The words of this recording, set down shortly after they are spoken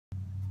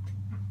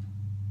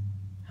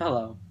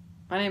Hello,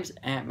 my name's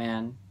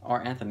Ant-Man,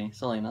 or Anthony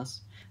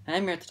Salinas, and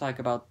I'm here to talk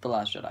about The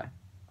Last Jedi.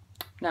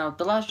 Now,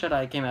 The Last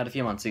Jedi came out a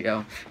few months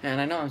ago, and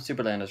I know I'm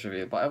super late on this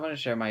review, but I want to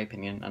share my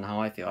opinion on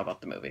how I feel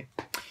about the movie.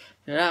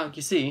 Now,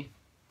 you see,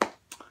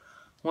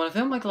 when a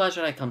film like The Last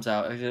Jedi comes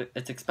out,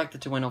 it's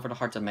expected to win over the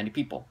hearts of many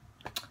people.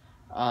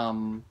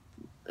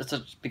 It's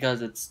just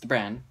because it's the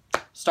brand,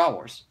 Star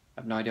Wars.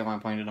 I have no idea why I'm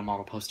pointing to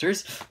Marvel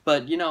posters,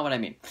 but you know what I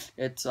mean.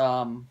 It's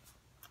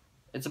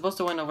supposed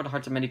to win over the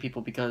hearts of many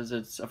people because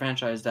it's a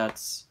franchise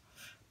that's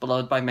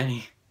beloved by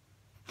many.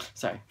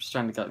 Sorry, just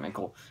trying to get it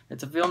cool.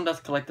 It's a film that's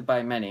collected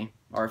by many,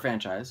 or a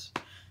franchise.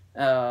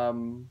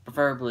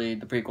 Preferably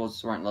the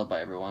prequels weren't loved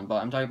by everyone,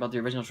 but I'm talking about the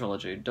original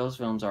trilogy. Those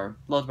films are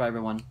loved by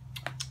everyone.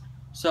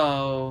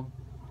 So,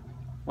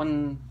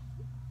 when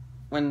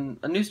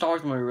a new Star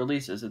Wars movie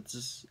releases,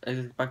 it's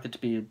expected to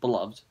be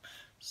beloved.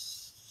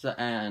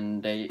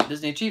 And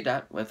Disney achieved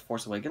that with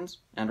Force Awakens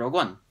and Rogue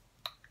One.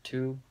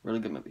 Two really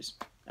good movies,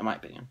 in my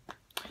opinion.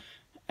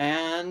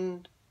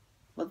 And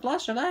with The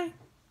Last Jedi,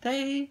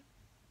 they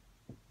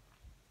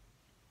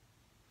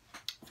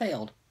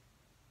failed.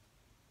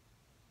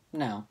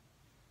 Now,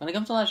 when it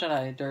comes to Last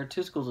Jedi, there are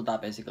two schools of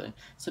thought, basically.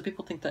 Some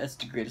people think that it's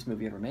the greatest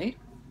movie ever made,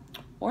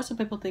 or some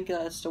people think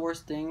that it's the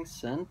worst thing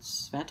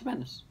since Phantom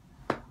Menace.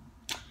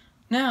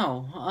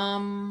 Now,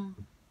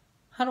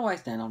 how do I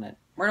stand on it?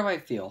 Where do I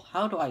feel?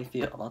 How do I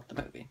feel about the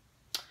movie?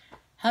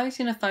 Having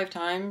seen it 5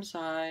 times,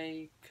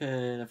 I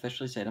could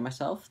officially say to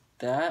myself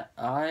that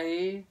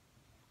I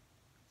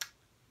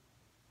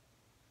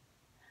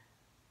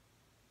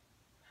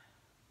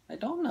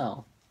don't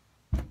know.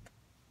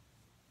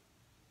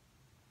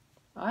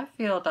 I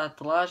feel that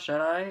The Last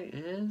Jedi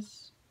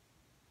is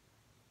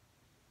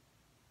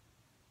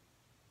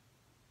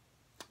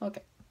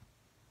okay.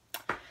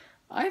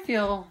 I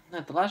feel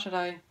that The Last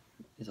Jedi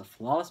is a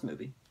flawless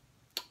movie.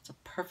 It's a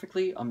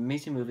perfectly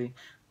amazing movie.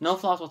 No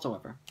flaws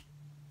whatsoever.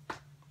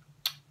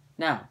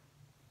 Now,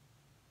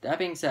 that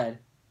being said,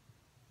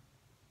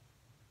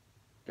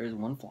 there's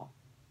one flaw.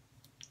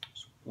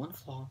 There's one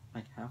flaw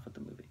I have with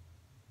the movie.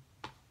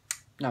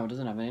 No, it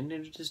doesn't have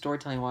anything to do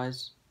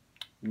storytelling-wise.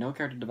 No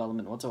character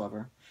development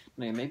whatsoever.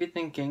 Now, you may be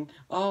thinking,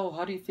 oh,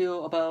 how do you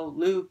feel about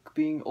Luke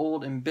being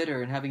old and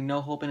bitter and having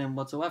no hope in him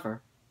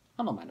whatsoever?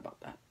 I don't mind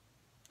about that.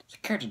 It's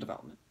character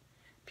development.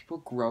 People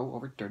grow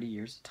over 30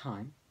 years of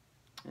time,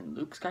 and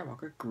Luke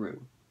Skywalker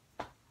grew.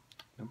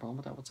 No problem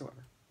with that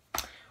whatsoever.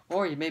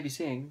 Or you may be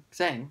saying,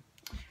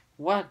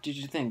 what did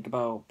you think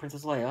about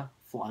Princess Leia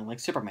flying like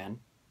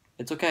Superman?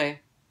 It's okay.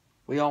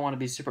 We all want to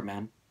be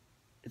Superman.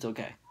 It's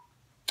okay.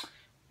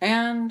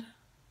 And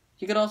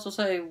you could also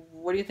say,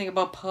 what do you think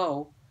about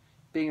Poe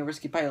being a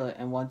risky pilot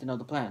and wanting to know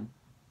the plan?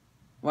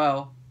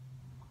 Well,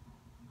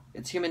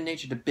 it's human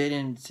nature to bid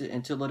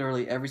into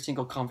literally every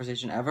single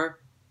conversation ever.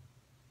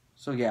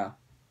 So yeah.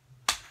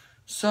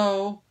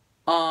 So,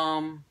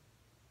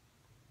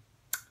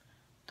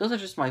 those are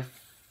just my,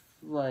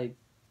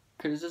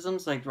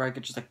 criticisms, where I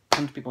could just,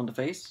 punch people in the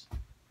face.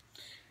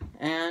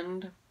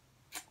 And,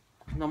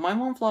 my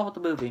one flaw with the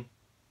movie.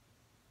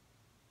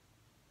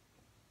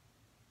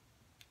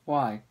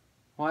 Why?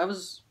 Well,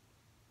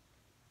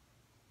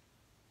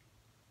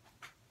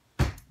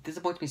 it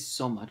disappointed me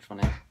so much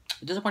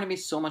it disappointed me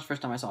so much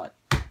first time I saw it.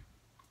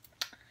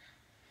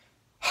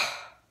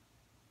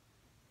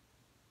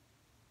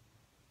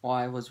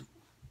 Why were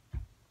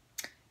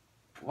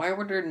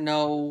there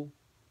no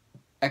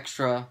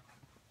extra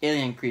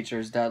alien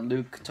creatures that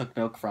Luke took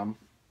milk from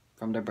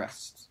their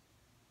breasts?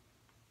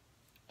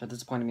 That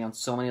disappointed me on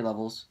so many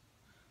levels.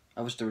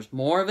 I wish there was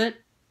more of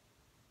it.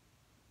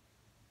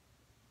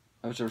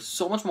 I wish there was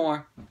so much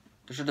more.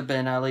 There should have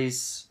been at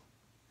least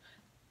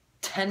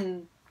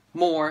 10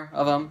 more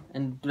of them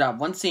in that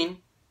one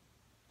scene.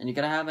 And you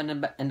gotta have it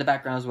in the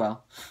background as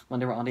well when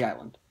they were on the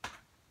island. You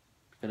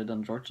could have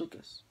done George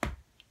Lucas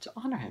to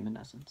honor him in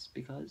essence,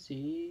 because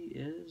he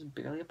is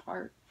barely a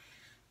part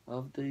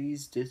of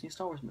these Disney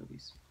Star Wars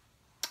movies.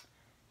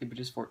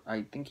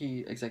 I think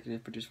he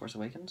executive produced Force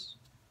Awakens,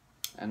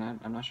 and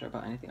I'm not sure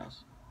about anything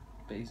else.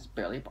 But he's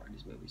barely a part of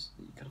these movies.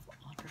 You could have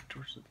honored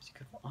George Lucas. You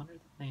could have honored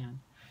the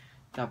man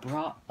that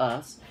brought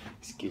us.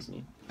 Excuse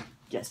me.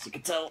 Yes, you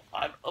could tell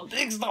I'm a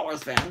big Star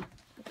Wars fan,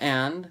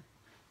 and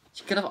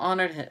you could have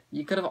honored him.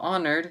 You could have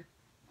honored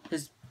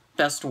his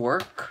best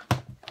work,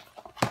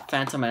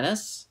 Phantom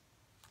Menace.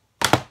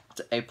 It's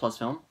an A+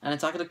 film, and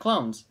Attack of the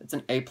Clones. It's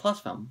an A+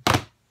 film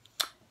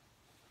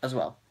as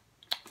well.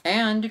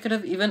 And you could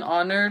have even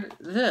honored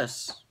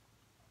this.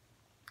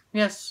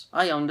 Yes,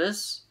 I own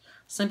this.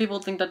 Some people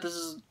think that this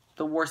is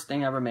the worst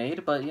thing ever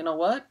made, but you know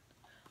what?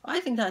 I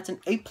think that it's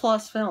an A+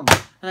 film,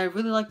 and I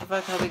really like the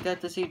fact that we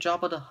get to see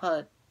Jabba the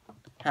Hutt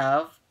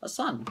have a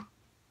son.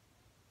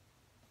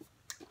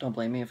 Don't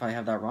blame me if I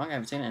have that wrong. I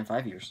haven't seen it in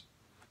 5 years.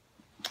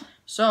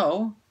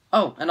 So,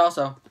 oh, and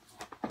also,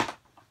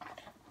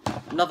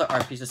 another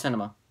art piece of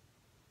cinema.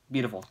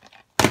 Beautiful.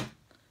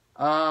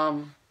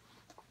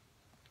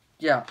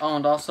 Yeah, oh,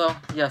 and also,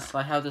 yes,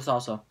 I have this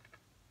also.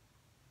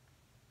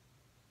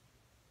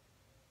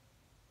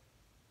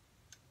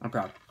 I'm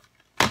proud.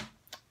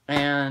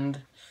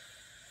 And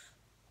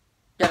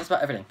that's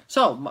about everything.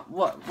 So,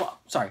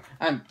 sorry,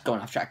 I'm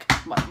going off track.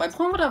 My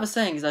point, what I was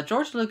saying, is that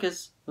George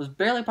Lucas was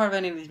barely part of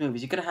any of these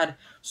movies. You could have had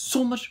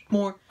so much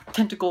more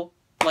tentacle,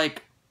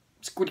 like,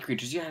 squid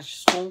creatures. You had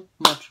so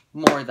much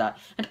more of that.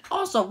 And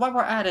also, while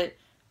we're at it,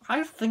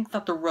 I think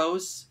that the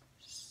Rose,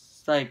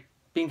 like,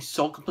 being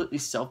so completely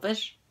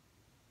selfish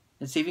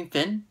and saving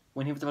Finn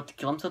when he was about to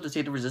kill himself to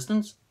save the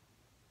Resistance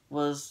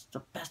was the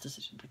best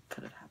decision that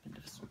could have happened.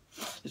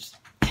 It just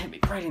hit me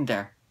right in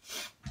there.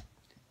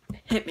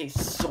 It hit me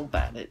so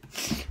bad. It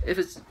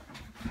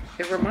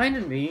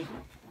reminded me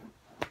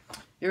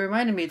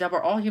that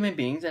we're all human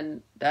beings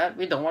and that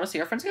we don't want to see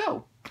our friends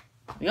go.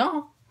 We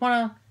all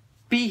want to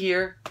be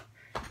here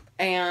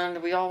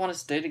and we all want to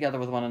stay together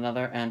with one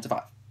another and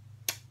survive.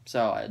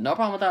 So I had no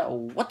problem with that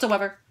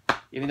whatsoever,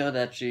 even though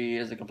that she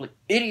is a complete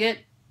idiot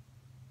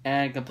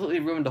and completely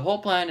ruined the whole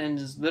plan and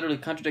is literally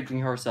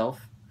contradicting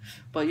herself.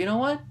 But you know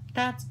what?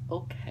 That's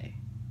okay.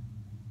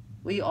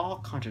 We all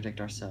contradict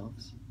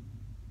ourselves.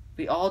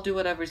 We all do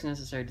whatever is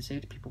necessary to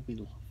save the people we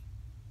love.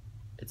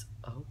 It's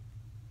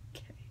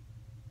okay.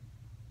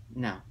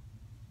 Now,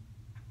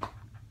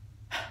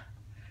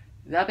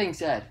 that being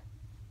said,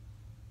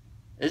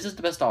 is this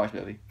the best Star Wars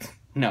movie?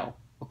 No,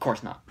 of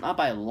course not. Not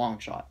by a long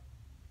shot.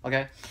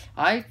 Okay?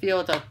 I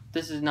feel that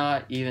this is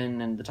not even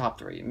in the top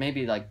 3.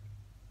 Maybe, like,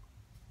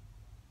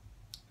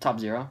 top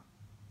 0.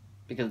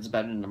 Because it's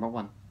better than number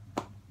 1.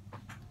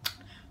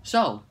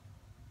 So,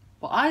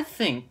 well, I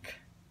think,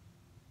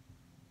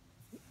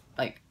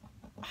 like,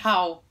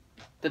 how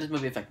did this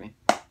movie affect me?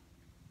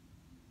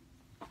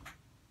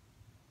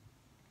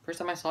 First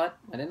time I saw it,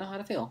 I didn't know how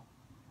to feel.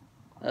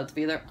 I was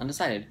either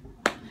undecided.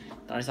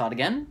 Then I saw it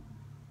again,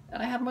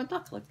 and I had my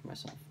thoughts collected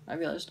myself. I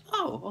realized,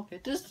 oh, okay,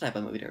 this is the type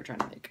of movie they were trying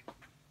to make.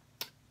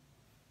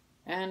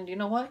 And you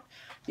know what?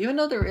 Even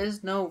though there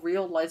is no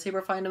real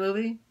lightsaber fight in the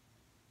movie,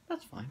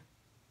 that's fine.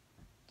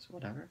 It's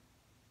whatever.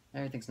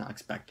 Everything's not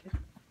expected.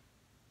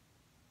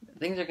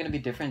 Things are going to be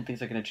different,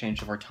 things are going to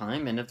change over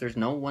time, and if there's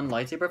no one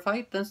lightsaber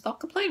fight, then stop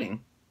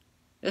complaining.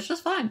 It's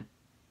just fine.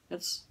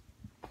 It's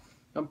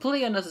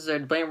completely unnecessary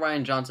to blame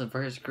Rian Johnson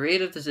for his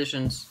creative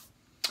decisions,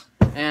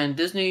 and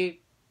Disney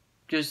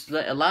just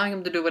allowing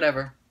him to do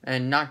whatever,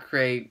 and not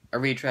create a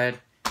retread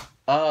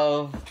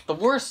of the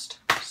worst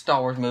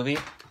Star Wars movie,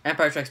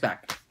 Empire Strikes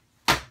Back.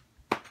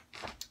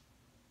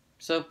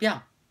 So,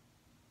 yeah.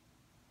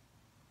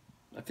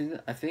 I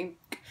think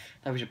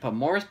that we should put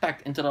more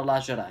respect into The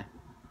Last Jedi.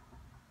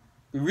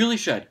 We really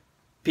should,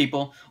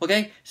 people.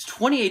 Okay? It's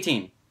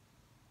 2018.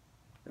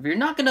 If you're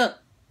not gonna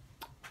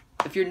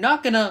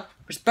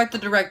respect the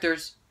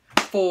directors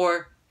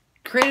for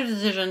creative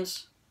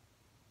decisions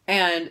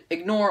and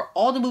ignore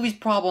all the movie's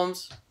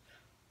problems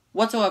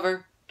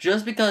whatsoever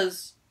just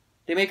because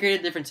they make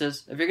creative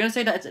differences, if you're gonna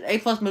say that it's an A+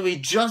 movie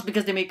just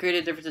because they make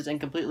creative differences and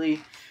completely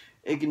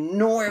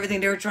ignore everything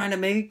they were trying to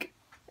make,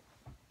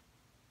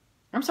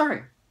 I'm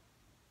sorry.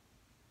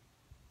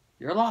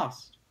 You're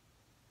lost.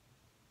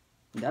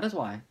 That is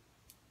why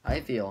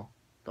I feel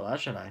The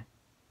Last Jedi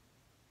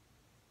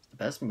is the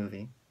best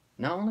movie,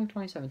 not only of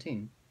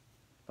 2017,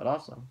 but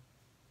also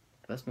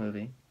the best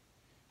movie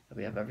that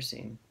we have ever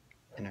seen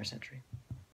in our century.